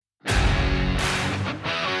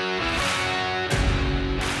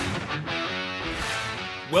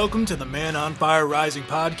Welcome to the Man on Fire Rising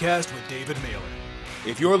podcast with David Mailer.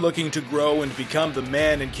 If you're looking to grow and become the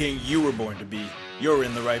man and king you were born to be, you're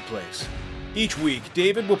in the right place. Each week,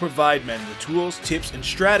 David will provide men the tools, tips, and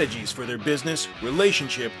strategies for their business,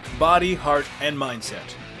 relationship, body, heart, and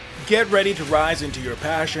mindset. Get ready to rise into your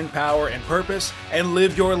passion, power, and purpose and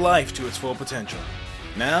live your life to its full potential.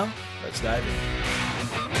 Now, let's dive in.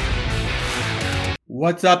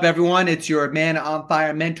 What's up, everyone? It's your Man on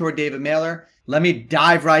Fire mentor, David Mailer. Let me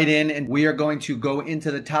dive right in, and we are going to go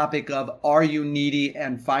into the topic of are you needy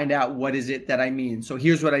and find out what is it that I mean. So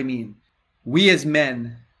here's what I mean. We as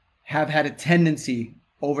men have had a tendency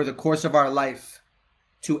over the course of our life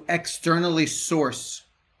to externally source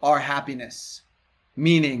our happiness.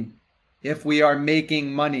 Meaning, if we are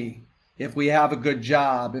making money, if we have a good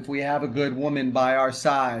job, if we have a good woman by our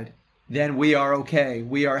side, then we are okay,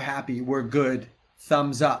 we are happy, we're good,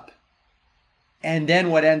 thumbs up. And then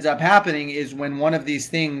what ends up happening is when one of these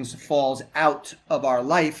things falls out of our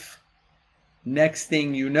life, next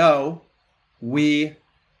thing you know, we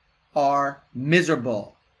are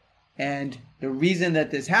miserable. And the reason that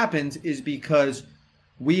this happens is because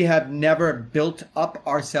we have never built up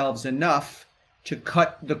ourselves enough to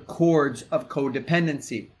cut the cords of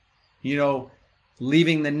codependency. You know,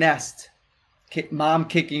 leaving the nest, mom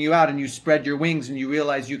kicking you out and you spread your wings and you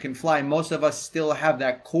realize you can fly. Most of us still have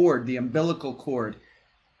that cord, the umbilical cord,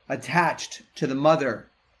 attached to the mother,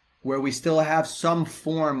 where we still have some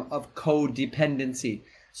form of codependency,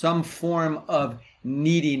 some form of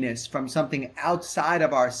neediness from something outside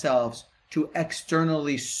of ourselves to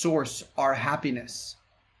externally source our happiness.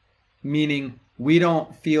 Meaning we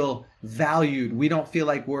don't feel valued, we don't feel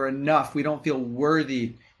like we're enough, we don't feel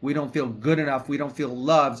worthy, we don't feel good enough, we don't feel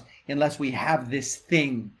loved unless we have this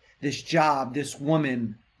thing, this job, this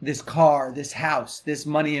woman, this car, this house, this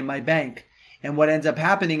money in my bank. And what ends up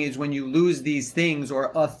happening is when you lose these things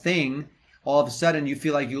or a thing, all of a sudden you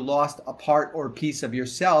feel like you lost a part or piece of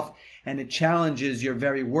yourself, and it challenges your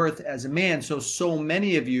very worth as a man. So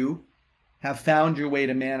many of you have found your way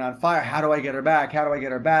to Man on Fire. How do I get her back? How do I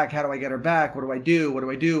get her back? How do I get her back? What do I do? What do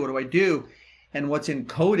I do? What do I do? And what's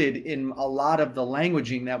encoded in a lot of the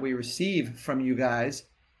languaging that we receive from you guys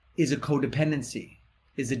is a codependency,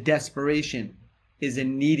 is a desperation, is a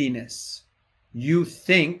neediness. You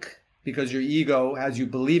think, because your ego has you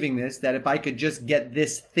believing this, that if I could just get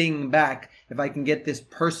this thing back, if I can get this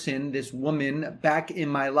person, this woman back in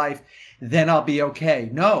my life, then I'll be okay.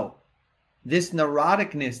 No. This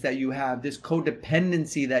neuroticness that you have, this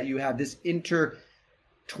codependency that you have, this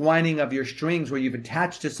intertwining of your strings where you've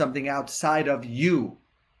attached to something outside of you,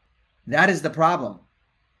 that is the problem.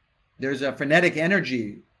 There's a frenetic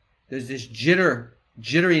energy. There's this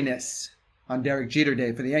jitteriness on Derek Jeter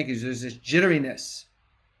Day for the Yankees. There's this jitteriness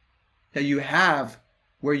that you have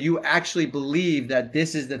where you actually believe that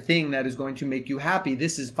this is the thing that is going to make you happy.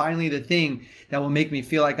 This is finally the thing that will make me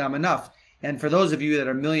feel like I'm enough. And for those of you that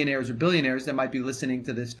are millionaires or billionaires that might be listening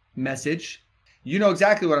to this message, you know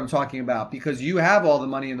exactly what I'm talking about, because you have all the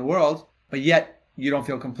money in the world, but yet you don't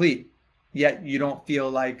feel complete. Yet you don't feel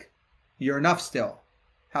like you're enough still.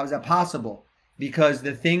 How is that possible? Because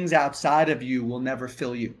the things outside of you will never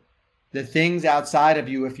fill you. The things outside of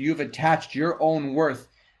you, if you've attached your own worth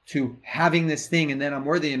to having this thing and then I'm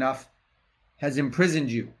worthy enough, has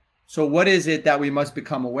imprisoned you. So what is it that we must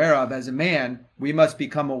become aware of as a man? We must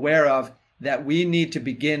become aware of that we need to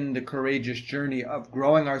begin the courageous journey of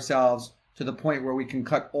growing ourselves to the point where we can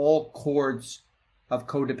cut all cords of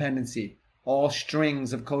codependency, all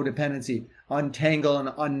strings of codependency, untangle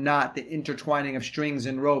and unknot the intertwining of strings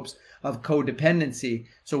and ropes of codependency,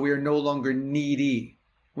 so we are no longer needy.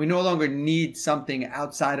 We no longer need something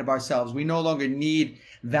outside of ourselves. We no longer need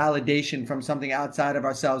validation from something outside of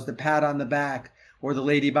ourselves, the pat on the back or the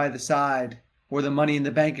lady by the side or the money in the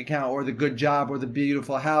bank account or the good job or the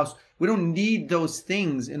beautiful house. We don't need those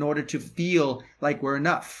things in order to feel like we're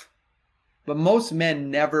enough. But most men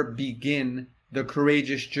never begin the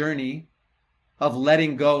courageous journey of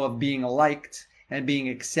letting go of being liked and being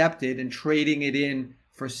accepted and trading it in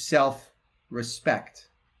for self-respect.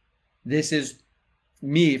 This is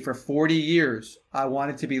me for 40 years. I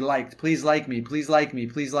wanted to be liked. Please like me. Please like me.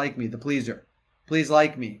 Please like me. The pleaser. Please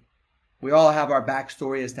like me. We all have our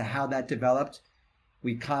backstory as to how that developed.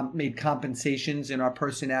 We made compensations in our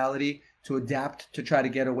personality to adapt to try to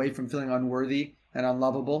get away from feeling unworthy and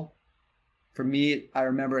unlovable. For me, I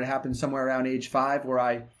remember it happened somewhere around age 5 where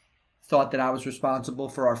I thought that I was responsible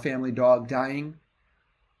for our family dog dying.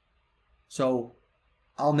 So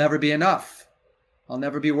I'll never be enough. I'll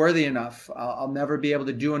never be worthy enough. I'll never be able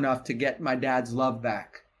to do enough to get my dad's love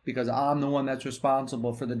back because I'm the one that's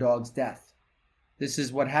responsible for the dog's death. This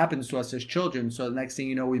is what happens to us as children. So the next thing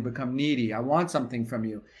you know, we become needy. I want something from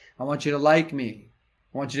you. I want you to like me.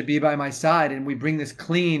 I want you to be by my side. And we bring this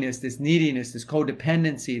cleanness, this neediness, this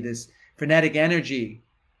codependency, this frenetic energy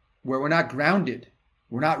where we're not grounded.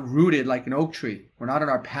 We're not rooted like an oak tree. We're not in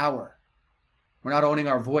our power. We're not owning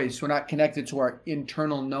our voice. We're not connected to our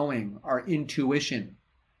internal knowing, our intuition.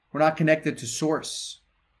 We're not connected to source.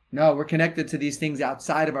 No, we're connected to these things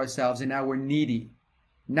outside of ourselves, and now we're needy.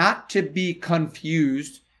 Not to be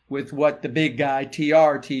confused with what the big guy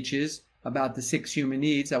TR teaches about the 6 human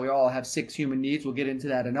needs, that we all have 6 human needs. We'll get into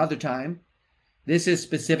that another time. This is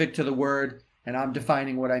specific to the word, and I'm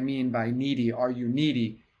defining what I mean by needy. Are you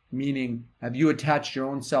needy? Meaning, have you attached your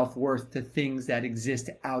own self-worth to things that exist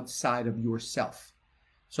outside of yourself?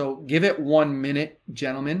 So give it 1 minute,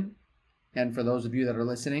 gentlemen. And for those of you that are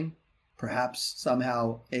listening, perhaps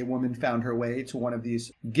somehow a woman found her way to one of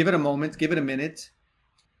these. Give it a moment, give it a minute.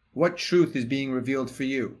 What truth is being revealed for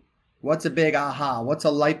you? What's a big aha? What's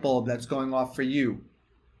a light bulb that's going off for you?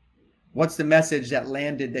 What's the message that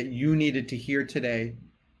landed that you needed to hear today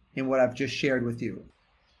in what I've just shared with you?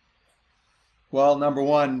 Well, number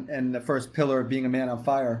one, and the first pillar of being a man on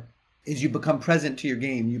fire, is you become present to your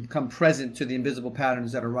game. You become present to the invisible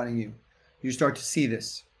patterns that are running you. You start to see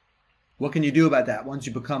this. What can you do about that once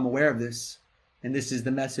you become aware of this? And this is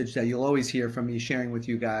the message that you'll always hear from me sharing with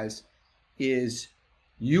you guys, is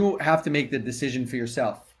you have to make the decision for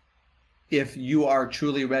yourself if you are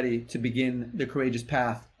truly ready to begin the courageous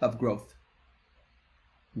path of growth.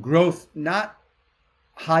 Growth, not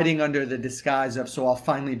hiding under the disguise of, so I'll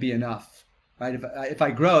finally be enough, right? If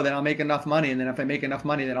I grow, then I'll make enough money. And then if I make enough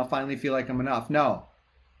money, then I'll finally feel like I'm enough. No,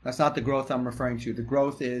 that's not the growth I'm referring to. The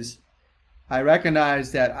growth is, I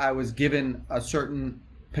recognize that I was given a certain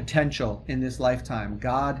potential in this lifetime.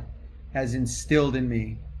 God has instilled in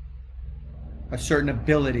me a certain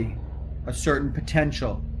ability, a certain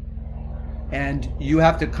potential. And you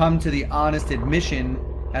have to come to the honest admission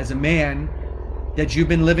as a man that you've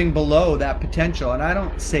been living below that potential. And I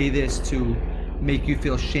don't say this to make you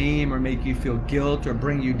feel shame or make you feel guilt or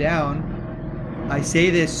bring you down. I say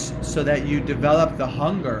this so that you develop the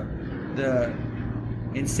hunger, the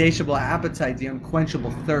insatiable appetite, the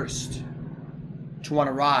unquenchable thirst to want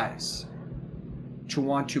to rise, to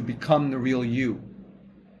want to become the real you,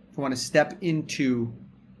 to want to step into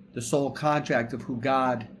the soul contract of who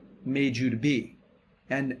God made you to be.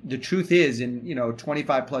 And the truth is, in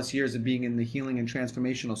 25 plus years of being in the healing and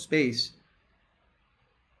transformational space,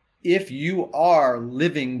 if you are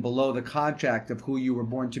living below the contract of who you were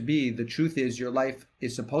born to be, the truth is your life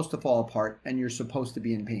is supposed to fall apart and you're supposed to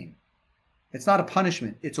be in pain. It's not a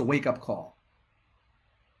punishment, it's a wake-up call.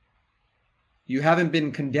 You haven't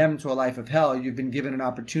been condemned to a life of hell, you've been given an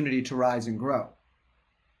opportunity to rise and grow.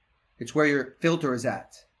 It's where your filter is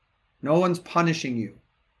at. No one's punishing you.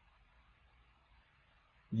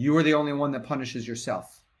 You are the only one that punishes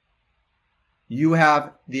yourself. You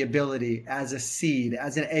have the ability as a seed,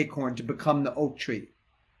 as an acorn, to become the oak tree.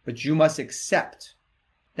 But you must accept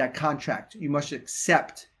that contract. You must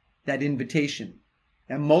accept that invitation.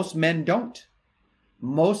 And most men don't.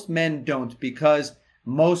 Most men don't, because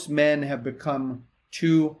most men have become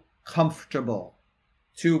too comfortable,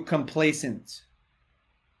 too complacent.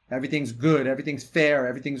 Everything's good, everything's fair,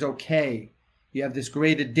 everything's okay. You have this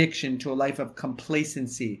great addiction to a life of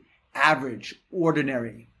complacency, average,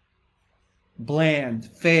 ordinary, bland,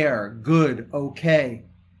 fair, good, okay.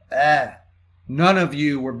 None of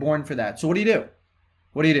you were born for that. So what do you do?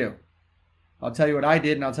 What do you do? I'll tell you what I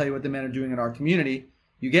did, and I'll tell you what the men are doing in our community.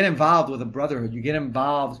 You get involved with a brotherhood. You get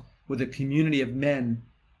involved with a community of men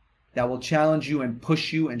that will challenge you and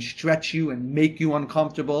push you and stretch you and make you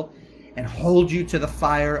uncomfortable and hold you to the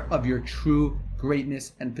fire of your true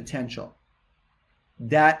greatness and potential.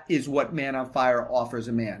 That is what Man on Fire offers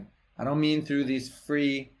a man. I don't mean through these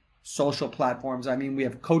free social platforms. I mean, we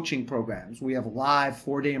have coaching programs. We have live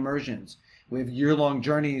 4-day immersions. We have year-long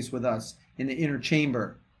journeys with us in the inner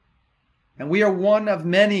chamber. And we are one of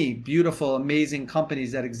many beautiful, amazing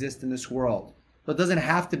companies that exist in this world. So it doesn't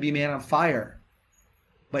have to be Man on Fire.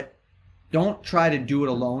 But don't try to do it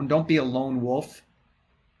alone. Don't be a lone wolf.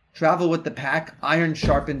 Travel with the pack. Iron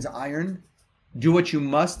sharpens iron. Do what you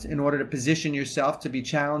must in order to position yourself to be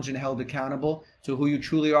challenged and held accountable to who you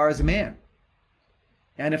truly are as a man.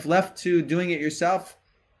 And if left to doing it yourself,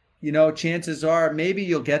 chances are maybe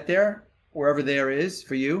you'll get there, wherever there is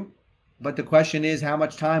for you. But the question is, how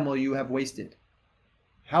much time will you have wasted?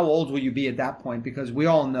 How old will you be at that point? Because we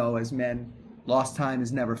all know as men, lost time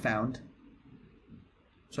is never found.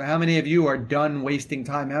 So how many of you are done wasting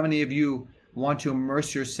time? How many of you want to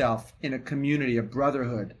immerse yourself in a community, a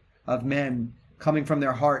brotherhood of men coming from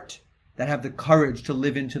their heart that have the courage to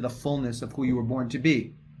live into the fullness of who you were born to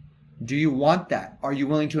be? Do you want that? Are you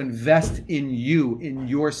willing to invest in you, in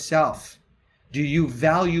yourself? Do you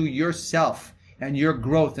value yourself and your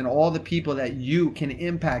growth and all the people that you can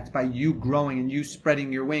impact by you growing and you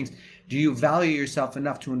spreading your wings? Do you value yourself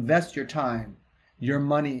enough to invest your time, your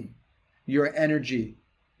money, your energy,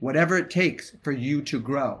 whatever it takes for you to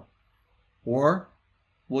grow? Or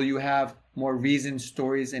will you have more reasons,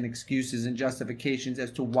 stories, and excuses and justifications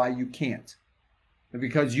as to why you can't?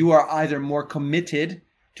 Because you are either more committed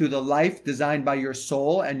to the life designed by your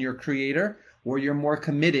soul and your creator, or you're more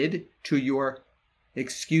committed to your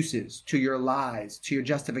excuses, to your lies, to your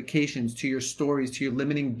justifications, to your stories, to your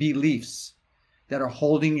limiting beliefs that are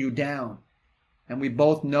holding you down. And we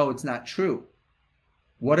both know it's not true.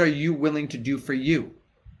 What are you willing to do for you?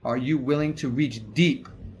 Are you willing to reach deep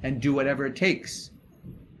and do whatever it takes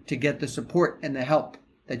to get the support and the help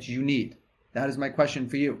that you need? That is my question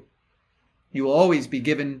for you. You will always be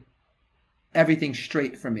given everything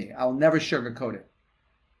straight from me. I'll never sugarcoat it.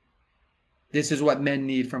 This is what men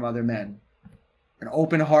need from other men. An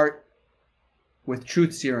open heart with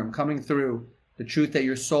truth serum coming through, the truth that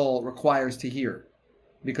your soul requires to hear.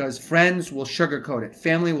 Because friends will sugarcoat it.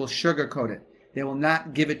 Family will sugarcoat it. They will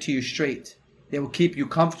not give it to you straight. They will keep you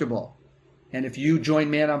comfortable. And if you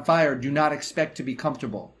join Man on Fire, do not expect to be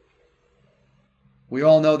comfortable. We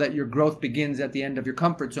all know that your growth begins at the end of your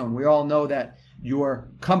comfort zone. We all know that your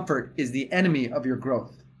comfort is the enemy of your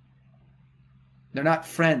growth. They're not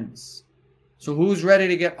friends. So who's ready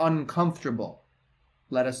to get uncomfortable?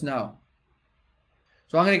 Let us know.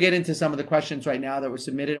 So I'm going to get into some of the questions right now that were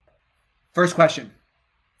submitted. First question.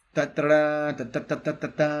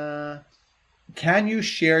 Can you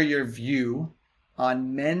share your view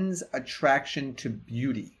on men's attraction to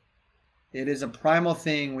beauty? It is a primal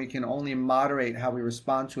thing. We can only moderate how we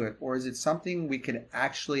respond to it. Or is it something we could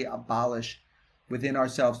actually abolish within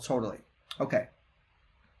ourselves totally? Okay.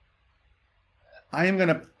 I am going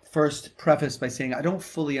to first preface by saying I don't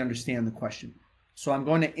fully understand the question. So I'm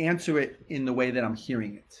going to answer it in the way that I'm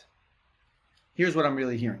hearing it. Here's what I'm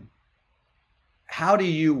really hearing. How do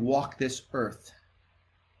you walk this earth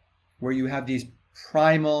where you have these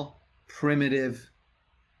primal, primitive,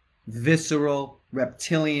 visceral,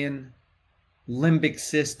 reptilian, limbic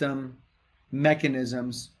system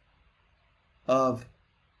mechanisms of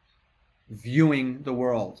viewing the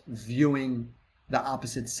world, viewing the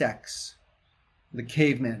opposite sex, the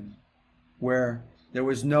cavemen, where there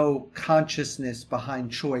was no consciousness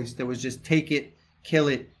behind choice. There was just take it, kill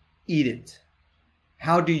it, eat it.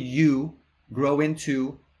 How do you grow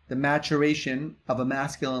into the maturation of a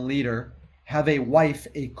masculine leader, have a wife,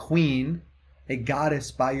 a queen, a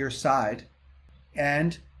goddess by your side,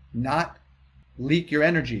 and not leak your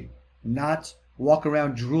energy, not walk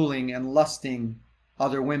around drooling and lusting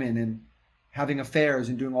other women and having affairs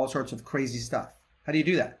and doing all sorts of crazy stuff? How do you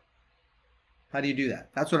do that? How do you do that?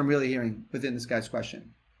 That's what I'm really hearing within this guy's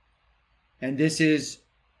question. And this is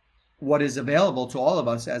what is available to all of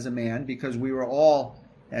us as a man, because we were all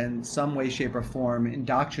in some way, shape, or form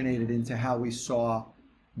indoctrinated into how we saw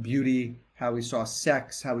beauty, how we saw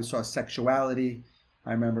sex, how we saw sexuality.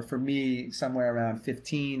 I remember for me, somewhere around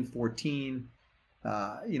 15, 14,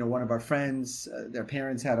 one of our friends, their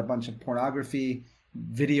parents had a bunch of pornography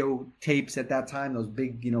videotapes at that time, those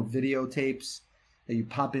big, videotapes that you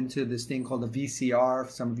pop into this thing called a VCR.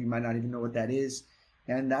 Some of you might not even know what that is.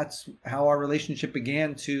 And that's how our relationship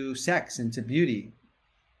began to sex and to beauty.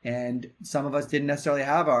 And some of us didn't necessarily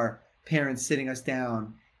have our parents sitting us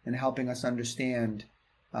down and helping us understand,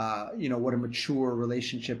 what a mature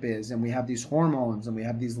relationship is. And we have these hormones, and we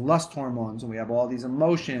have these lust hormones, and we have all these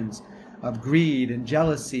emotions of greed and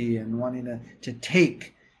jealousy and wanting to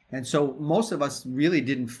take. And so most of us really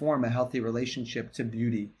didn't form a healthy relationship to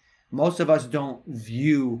beauty. Most of us don't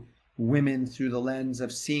view women through the lens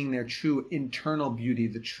of seeing their true internal beauty,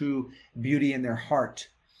 the true beauty in their heart.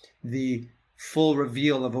 The full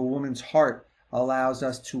reveal of a woman's heart allows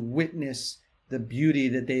us to witness the beauty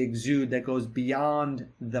that they exude that goes beyond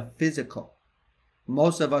the physical.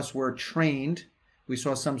 Most of us were trained. We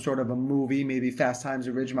saw some sort of a movie, maybe Fast Times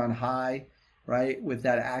at Ridgemont High, right, with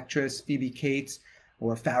that actress, Phoebe Cates,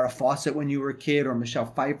 or Farrah Fawcett when you were a kid, or Michelle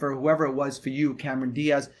Pfeiffer, whoever it was for you, Cameron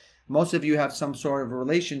Diaz. Most of you have some sort of a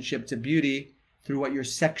relationship to beauty through what you're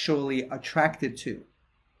sexually attracted to.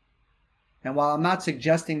 And while I'm not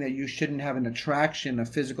suggesting that you shouldn't have an attraction, a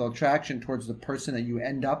physical attraction towards the person that you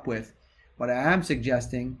end up with, what I am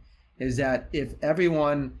suggesting is that if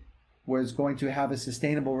everyone was going to have a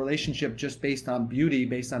sustainable relationship just based on beauty,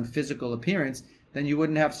 based on physical appearance, then you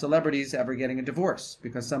wouldn't have celebrities ever getting a divorce,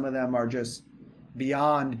 because some of them are just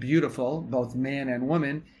beyond beautiful, both man and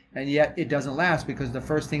woman, And yet it doesn't last, because the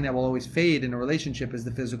first thing that will always fade in a relationship is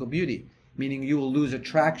the physical beauty, meaning you will lose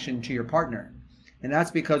attraction to your partner. And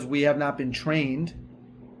that's because we have not been trained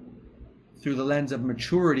through the lens of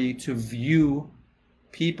maturity to view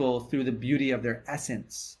people through the beauty of their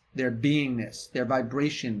essence, their beingness, their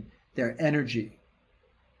vibration, their energy.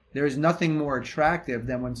 There is nothing more attractive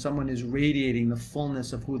than when someone is radiating the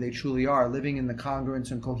fullness of who they truly are, living in the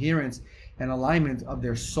congruence and coherence and alignment of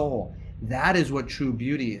their soul. That is what true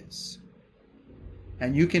beauty is.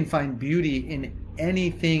 And you can find beauty in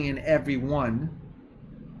anything and everyone,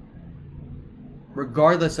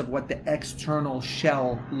 regardless of what the external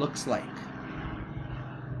shell looks like.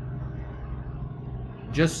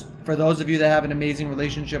 Just for those of you that have an amazing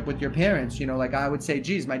relationship with your parents, like I would say,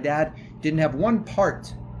 geez, my dad didn't have one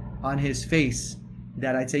part on his face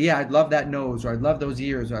that I'd say, yeah, I'd love that nose, or I'd love those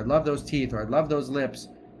ears, or I'd love those teeth, or I'd love those lips.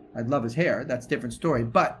 I'd love his hair. That's a different story.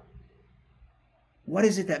 But what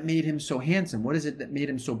is it that made him so handsome? What is it that made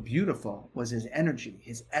him so beautiful? Was his energy,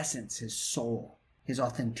 his essence, his soul, his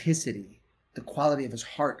authenticity, the quality of his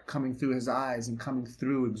heart coming through his eyes and coming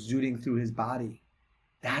through, exuding through his body.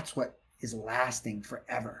 That's what is lasting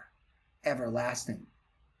forever, everlasting.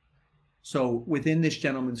 So within this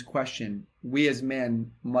gentleman's question, we as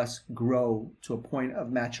men must grow to a point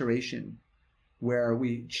of maturation where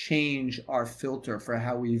we change our filter for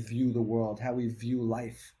how we view the world, how we view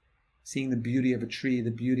life, seeing the beauty of a tree,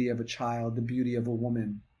 the beauty of a child, the beauty of a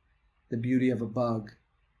woman, the beauty of a bug,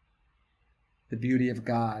 the beauty of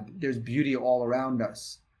God. There's beauty all around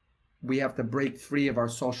us. We have to break free of our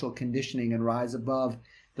social conditioning and rise above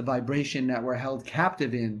the vibration that we're held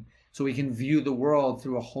captive in, so we can view the world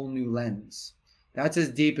through a whole new lens. That's as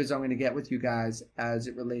deep as I'm going to get with you guys as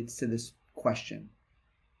it relates to this question.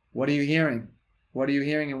 What are you hearing? What are you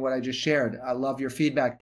hearing in what I just shared? I love your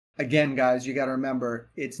feedback. Again, guys, you got to remember,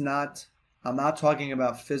 I'm not talking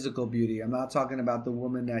about physical beauty. I'm not talking about the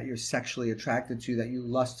woman that you're sexually attracted to, that you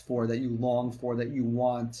lust for, that you long for, that you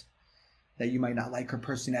want, that you might not like her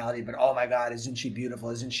personality, but oh my God, isn't she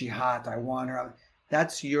beautiful? Isn't she hot? I want her.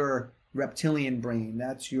 That's your reptilian brain.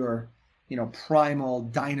 That's your, primal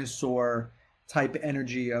dinosaur type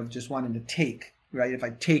energy of just wanting to take, right? If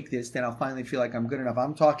I take this, then I'll finally feel like I'm good enough.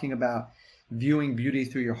 I'm talking about viewing beauty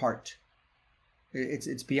through your heart.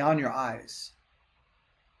 It's beyond your eyes.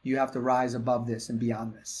 You have to rise above this and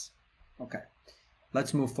beyond this. Okay,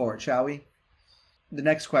 let's move forward, shall we? The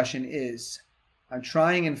next question is, I'm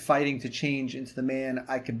trying and fighting to change into the man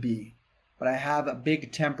I could be, but I have a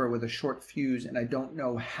big temper with a short fuse and I don't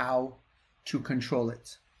know how to control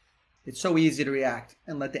it. It's so easy to react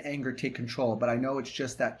and let the anger take control, but I know it's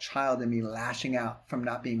just that child in me lashing out from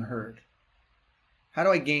not being heard. How do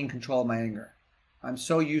I gain control of my anger? I'm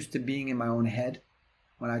so used to being in my own head.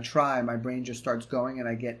 When I try, my brain just starts going and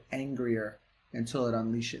I get angrier until it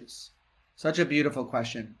unleashes. Such a beautiful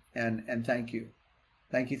question, and thank you.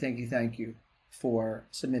 Thank you for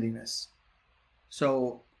submitting this.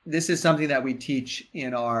 So this is something that we teach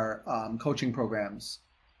in our coaching programs.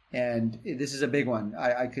 And this is a big one.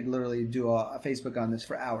 I could literally do a Facebook on this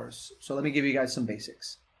for hours. So let me give you guys some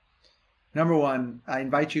basics. Number one, I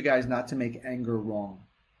invite you guys not to make anger wrong.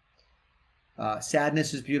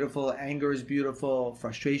 Sadness is beautiful. Anger is beautiful.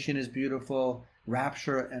 Frustration is beautiful.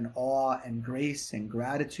 Rapture and awe and grace and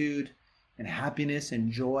gratitude and happiness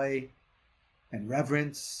and joy and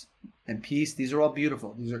reverence and peace. These are all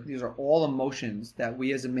beautiful. These are all emotions that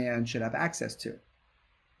we as a man should have access to.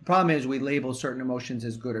 The problem is we label certain emotions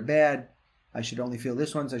as good or bad. I should only feel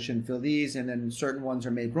this ones, I shouldn't feel these, and then certain ones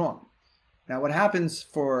are made wrong. Now what happens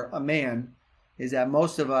for a man is that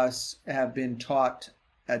most of us have been taught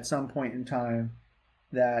at some point in time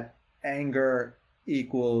that anger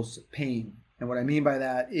equals pain. And what I mean by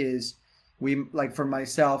that is, like for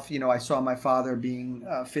myself, I saw my father being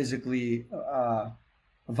physically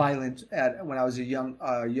violent when I was a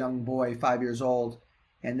young boy, 5 years old.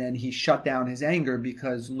 And then he shut down his anger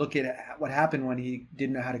because look at what happened when he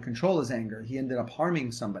didn't know how to control his anger. He ended up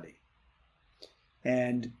harming somebody.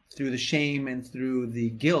 And through the shame and through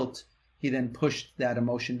the guilt, he then pushed that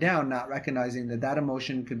emotion down, not recognizing that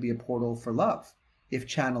emotion could be a portal for love if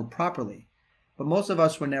channeled properly. But most of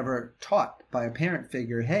us were never taught by a parent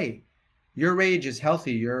figure, hey, your rage is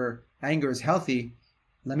healthy, your anger is healthy.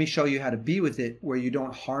 Let me show you how to be with it where you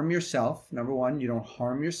don't harm yourself. Number one, you don't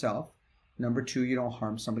harm yourself. Number two, you don't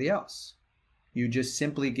harm somebody else. You just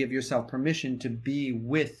simply give yourself permission to be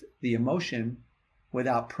with the emotion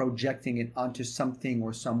without projecting it onto something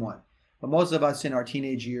or someone. But most of us in our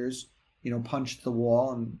teenage years, punched the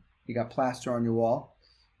wall and you got plaster on your wall.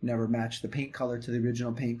 Never matched the paint color to the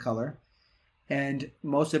original paint color. And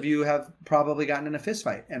most of you have probably gotten in a fist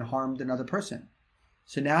fight and harmed another person.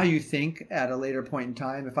 So now you think at a later point in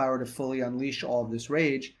time, if I were to fully unleash all of this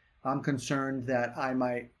rage, I'm concerned that I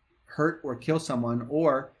might hurt or kill someone.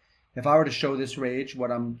 Or if I were to show this rage,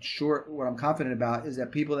 what I'm confident about is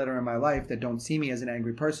that people that are in my life that don't see me as an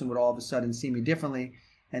angry person would all of a sudden see me differently,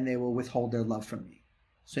 and they will withhold their love from me.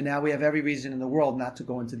 So now we have every reason in the world not to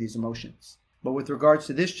go into these emotions. But with regards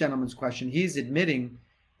to this gentleman's question, he's admitting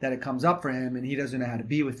that it comes up for him and he doesn't know how to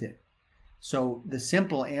be with it. So the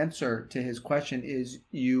simple answer to his question is,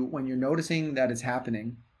 when you're noticing that it's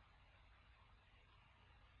happening,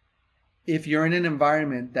 if you're in an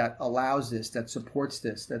environment that allows this, that supports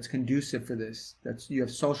this, that's conducive for this, you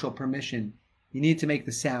have social permission, you need to make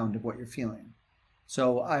the sound of what you're feeling.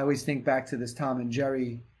 So I always think back to this Tom and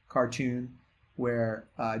Jerry cartoon where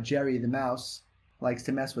Jerry the mouse likes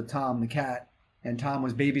to mess with Tom the cat, and Tom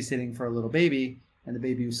was babysitting for a little baby, and the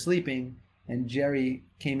baby was sleeping, and Jerry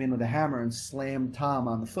came in with a hammer and slammed Tom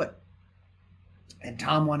on the foot. And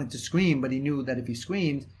Tom wanted to scream, but he knew that if he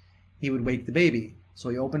screamed, he would wake the baby. So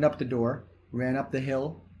he opened up the door, ran up the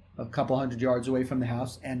hill a couple hundred yards away from the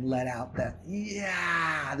house, and let out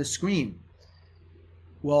the scream.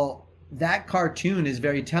 Well, that cartoon is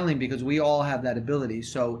very telling because we all have that ability.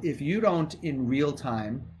 So if you don't in real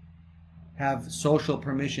time have social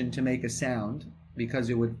permission to make a sound because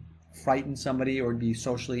it would frighten somebody or be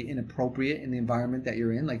socially inappropriate in the environment that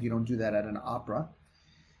you're in, like you don't do that at an opera,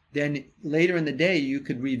 then later in the day you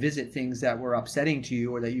could revisit things that were upsetting to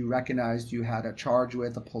you or that you recognized you had a charge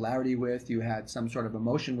with, a polarity with, you had some sort of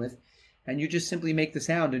emotion with, and you just simply make the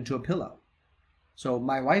sound into a pillow. So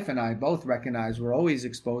my wife and I both recognize we're always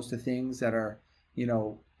exposed to things that are,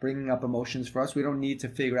 bringing up emotions for us. We don't need to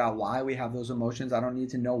figure out why we have those emotions. I don't need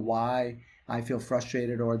to know why I feel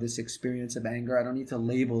frustrated or this experience of anger. I don't need to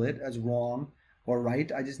label it as wrong or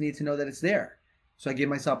right. I just need to know that it's there. So I give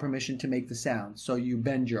myself permission to make the sound. So you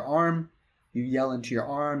bend your arm, you yell into your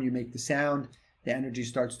arm, you make the sound, the energy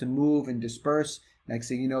starts to move and disperse. Next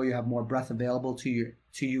thing you know, you have more breath available to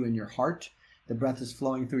you in your heart. The breath is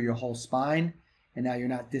flowing through your whole spine. And now you're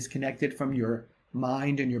not disconnected from your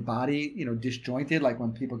mind and your body, disjointed. Like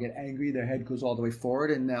when people get angry, their head goes all the way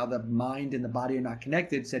forward. And now the mind and the body are not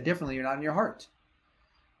connected. Said differently, you're not in your heart.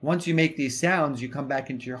 Once you make these sounds, you come back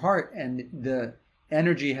into your heart and the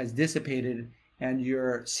energy has dissipated and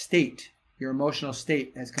your emotional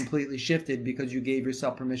state has completely shifted because you gave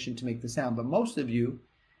yourself permission to make the sound. But most of you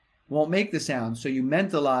won't make the sound. So you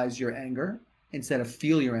mentalize your anger instead of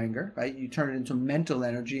feel your anger, right? You turn it into mental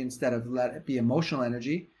energy instead of let it be emotional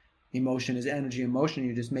energy. Emotion is energy in motion.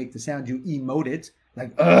 You just make the sound. You emote it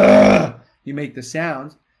like, ugh! You make the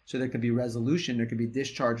sound. So there could be resolution. There could be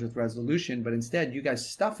discharge with resolution. But instead, you guys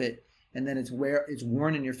stuff it, and then it's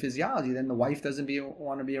worn in your physiology. Then the wife doesn't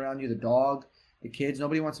want to be around you. The dog, the kids,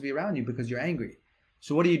 nobody wants to be around you because you're angry.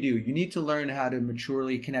 So what do? You need to learn how to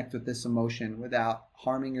maturely connect with this emotion without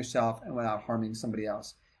harming yourself and without harming somebody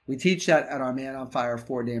else. We teach that at our Man on Fire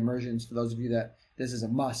 4-day immersions. For those of you that this is a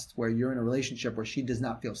must, where you're in a relationship where she does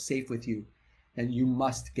not feel safe with you, and you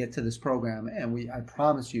must get to this program. And I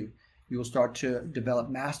promise you, you will start to develop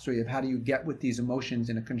mastery of how do you get with these emotions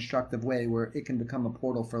in a constructive way where it can become a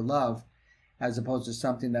portal for love, as opposed to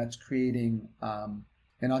something that's creating an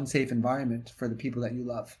unsafe environment for the people that you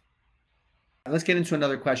love. Let's get into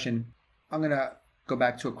another question. I'm going to go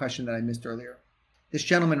back to a question that I missed earlier. This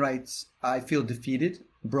gentleman writes, I feel defeated,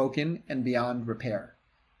 broken, and beyond repair.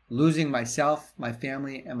 Losing myself, my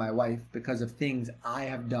family, and my wife because of things I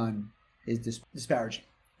have done is disparaging.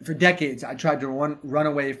 For decades, I tried to run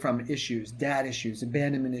away from issues, dad issues,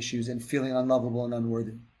 abandonment issues, and feeling unlovable and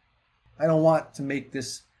unworthy. I don't want to make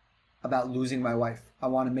this about losing my wife. I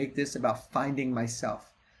want to make this about finding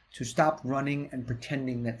myself, to stop running and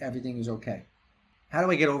pretending that everything is okay. How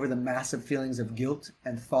do I get over the massive feelings of guilt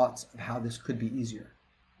and thoughts of how this could be easier?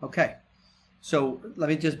 Okay, so let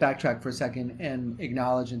me just backtrack for a second and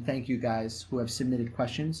acknowledge and thank you guys who have submitted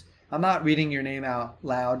questions. I'm not reading your name out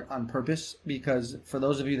loud on purpose because for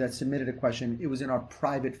those of you that submitted a question, it was in our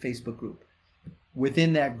private Facebook group.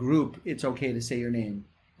 Within that group, it's okay to say your name.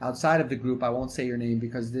 Outside of the group, I won't say your name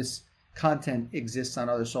because this content exists on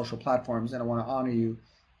other social platforms and I want to honor you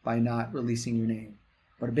by not releasing your name.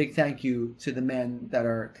 But a big thank you to the men that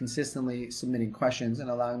are consistently submitting questions and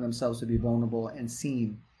allowing themselves to be vulnerable and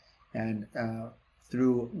seen. And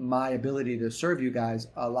through my ability to serve you guys,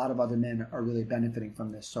 a lot of other men are really benefiting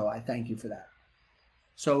from this. So I thank you for that.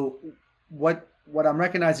 So what I'm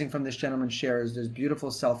recognizing from this gentleman's share is there's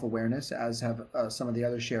beautiful self-awareness, as have some of the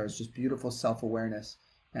other shares, just beautiful self-awareness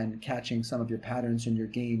and catching some of your patterns in your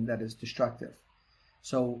game that is destructive.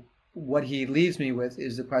 So what he leaves me with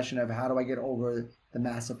is the question of how do I get over the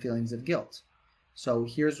massive feelings of guilt? So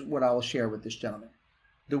here's what I will share with this gentleman.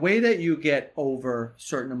 The way that you get over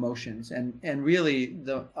certain emotions, and really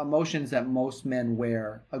the emotions that most men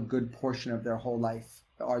wear a good portion of their whole life,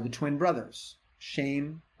 are the twin brothers.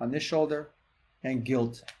 Shame on this shoulder and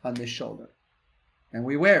guilt on this shoulder. And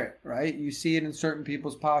we wear it, right? You see it in certain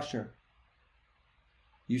people's posture.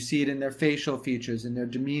 You see it in their facial features, in their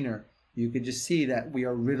demeanor. You can just see that we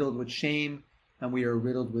are riddled with shame and we are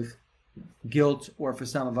riddled with guilt, or for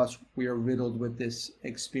some of us, we are riddled with this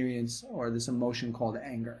experience or this emotion called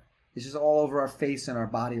anger. This is all over our face and our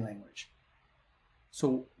body language.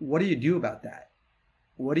 So what do you do about that?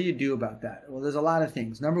 What do you do about that? Well, there's a lot of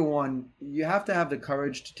things. Number one, you have to have the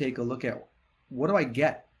courage to take a look at, what do I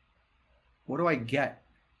get? What do I get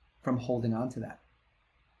from holding on to that?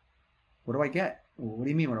 What do I get? Well, what do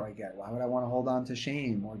you mean, what do I get? Why would I want to hold on to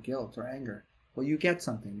shame or guilt or anger? Well, you get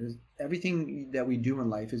something. Everything that we do in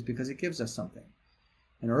life is because it gives us something.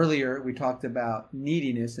 And earlier we talked about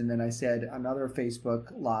neediness, and then I said another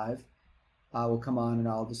Facebook Live, I will come on and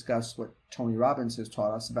I'll discuss what Tony Robbins has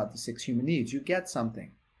taught us about the 6 human needs. You get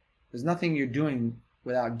something. There's nothing you're doing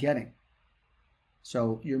without getting.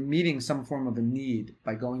 So you're meeting some form of a need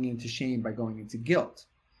by going into shame, by going into guilt.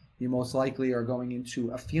 You most likely are going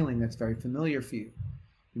into a feeling that's very familiar for you.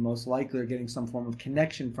 You most likely are getting some form of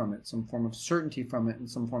connection from it, some form of certainty from it, and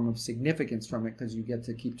some form of significance from it, because you get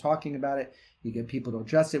to keep talking about it. You get people to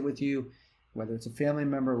address it with you, whether it's a family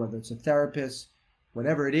member, whether it's a therapist,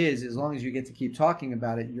 whatever it is, as long as you get to keep talking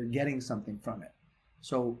about it, you're getting something from it.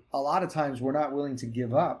 So a lot of times we're not willing to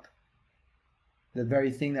give up the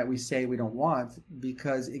very thing that we say we don't want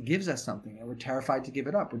because it gives us something, and we're terrified to give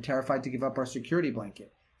it up. We're terrified to give up our security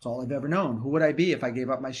blanket. It's all I've ever known. Who would I be if I gave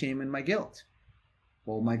up my shame and my guilt?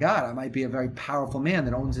 Well, my God, I might be a very powerful man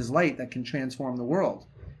that owns his light, that can transform the world,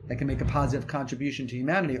 that can make a positive contribution to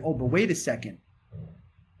humanity. Oh, but wait a second.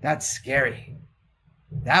 That's scary.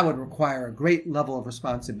 That would require a great level of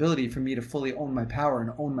responsibility for me to fully own my power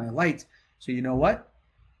and own my light. So you know what?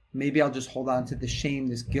 Maybe I'll just hold on to this shame,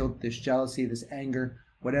 this guilt, this jealousy, this anger,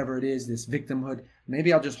 whatever it is, this victimhood.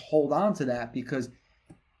 Maybe I'll just hold on to that because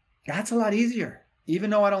that's a lot easier.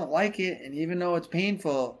 Even though I don't like it, and even though it's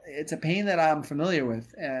painful, it's a pain that I'm familiar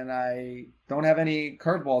with, and I don't have any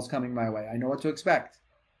curveballs coming my way. I know what to expect.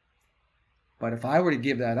 But if I were to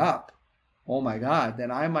give that up, oh my God,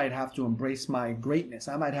 then I might have to embrace my greatness.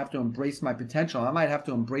 I might have to embrace my potential. I might have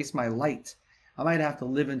to embrace my light. I might have to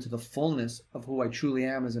live into the fullness of who I truly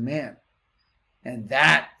am as a man. And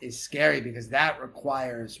that is scary because that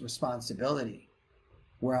requires responsibility,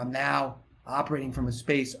 where I'm now operating from a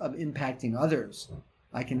space of impacting others.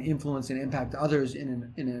 I can influence and impact others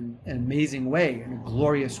in an amazing way, in a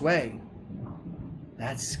glorious way.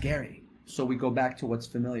 That's scary. So we go back to what's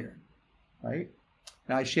familiar, right?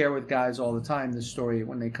 Now I share with guys all the time this story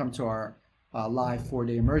when they come to our live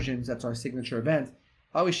 4-day immersions. That's our signature event.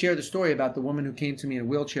 I always share the story about the woman who came to me in a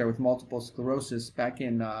wheelchair with multiple sclerosis back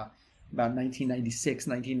in about 1996,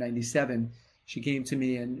 1997. She came to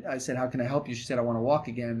me and I said, how can I help you? She said, I want to walk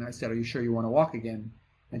again. I said, are you sure you want to walk again?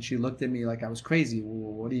 And she looked at me like I was crazy.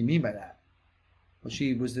 Well, what do you mean by that? Well,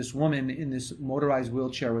 she was this woman in this motorized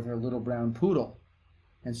wheelchair with her little brown poodle.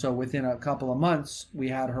 And so within a couple of months, we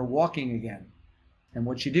had her walking again. And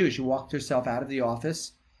what'd she do? She walked herself out of the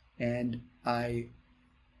office, and I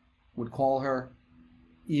would call her,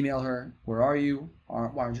 email her, where are you?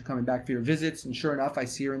 Why aren't you coming back for your visits? And sure enough, I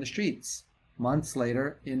see her in the streets months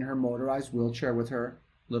later in her motorized wheelchair with her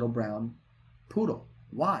little brown poodle.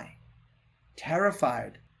 Why?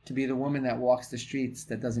 Terrified to be the woman that walks the streets,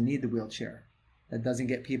 that doesn't need the wheelchair, that doesn't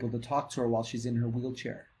get people to talk to her while she's in her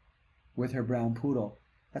wheelchair with her brown poodle.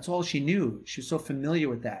 That's all she knew. She was so familiar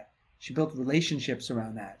with that. She built relationships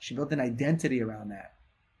around that. She built an identity around that.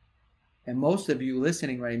 And most of you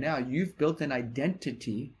listening right now, you've built an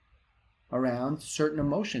identity around certain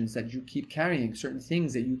emotions that you keep carrying, certain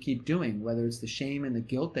things that you keep doing, whether it's the shame and the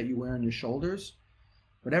guilt that you wear on your shoulders.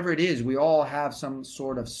 Whatever it is, we all have some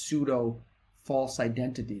sort of pseudo false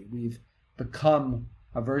identity. We've become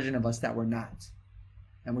a version of us that we're not.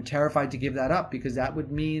 And we're terrified to give that up because that would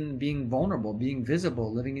mean being vulnerable, being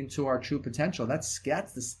visible, living into our true potential. That's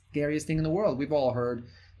the scariest thing in the world. We've all heard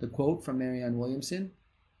the quote from Marianne Williamson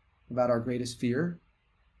about our greatest fear.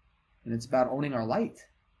 And it's about owning our light.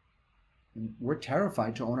 And we're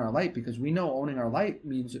terrified to own our light because we know owning our light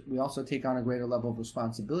means we also take on a greater level of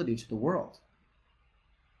responsibility to the world.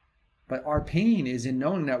 But our pain is in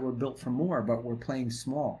knowing that we're built for more, but we're playing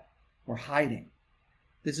small. We're hiding.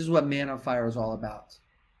 This is what Man on Fire is all about.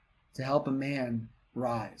 To help a man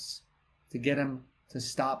rise, to get him to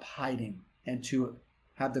stop hiding and to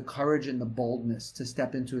have the courage and the boldness to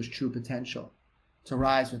step into his true potential, to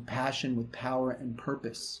rise with passion, with power and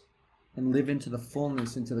purpose. and live into the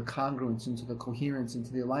fullness, into the congruence, into the coherence,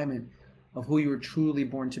 into the alignment of who you were truly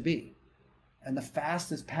born to be. And the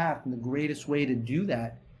fastest path and the greatest way to do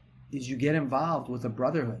that is you get involved with a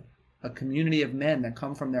brotherhood, a community of men that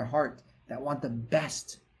come from their heart, that want the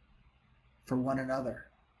best for one another.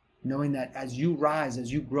 Knowing that as you rise,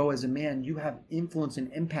 as you grow as a man, you have influence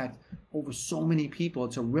and impact over so many people.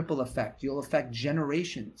 It's a ripple effect. You'll affect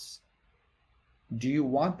generations. Do you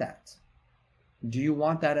want that? Do you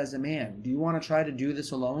want that as a man? Do you want to try to do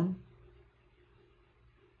this alone?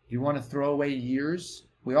 Do you want to throw away years?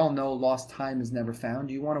 We all know lost time is never found.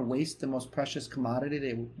 Do you want to waste the most precious commodity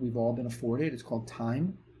that we've all been afforded? It's called time.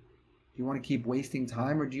 Do you want to keep wasting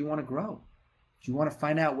time, or do you want to grow? Do you want to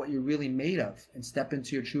find out what you're really made of and step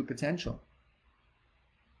into your true potential?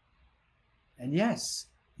 And yes,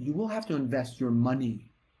 you will have to invest your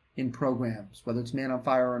money in programs, whether it's Man on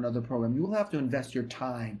Fire or another program. You will have to invest your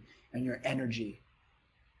time and your energy.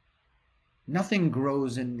 Nothing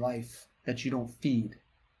grows in life that you don't feed.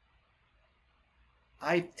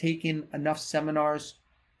 I've taken enough seminars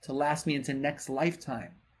to last me into next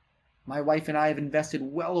lifetime. My wife and I have invested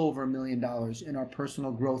well over $1 million in our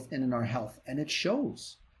personal growth and in our health, and it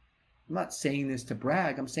shows. I'm not saying this to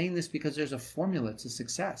brag. I'm saying this because there's a formula to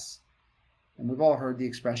success. And we've all heard the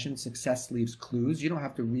expression, success leaves clues. You don't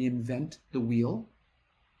have to reinvent the wheel.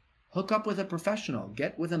 Hook up with a professional.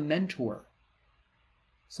 Get with a mentor.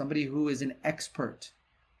 Somebody who is an expert.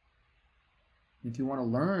 If you want to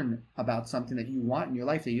learn about something that you want in your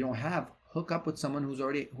life that you don't have, hook up with someone who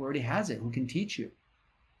already has it, who can teach you.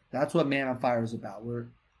 That's what Man on Fire is about. We're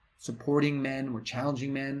supporting men, we're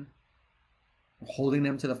challenging men, we're holding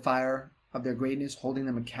them to the fire of their greatness, holding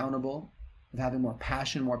them accountable, of having more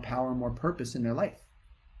passion, more power, and more purpose in their life.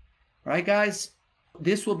 All right, guys,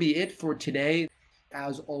 this will be it for today.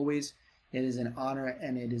 As always, it is an honor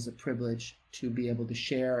and it is a privilege to be able to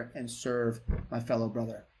share and serve my fellow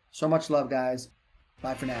brother. So much love, guys.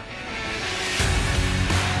 Bye for now.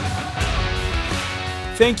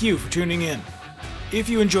 Thank you for tuning in. If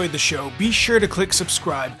you enjoyed the show, be sure to click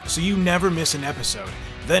subscribe so you never miss an episode.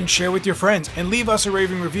 Then share with your friends and leave us a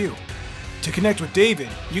raving review. To connect with David,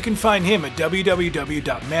 you can find him at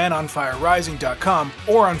www.manonfirerising.com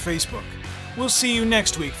or on Facebook. We'll see you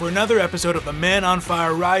next week for another episode of the Man on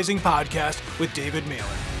Fire Rising podcast with David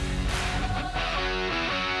Mailer.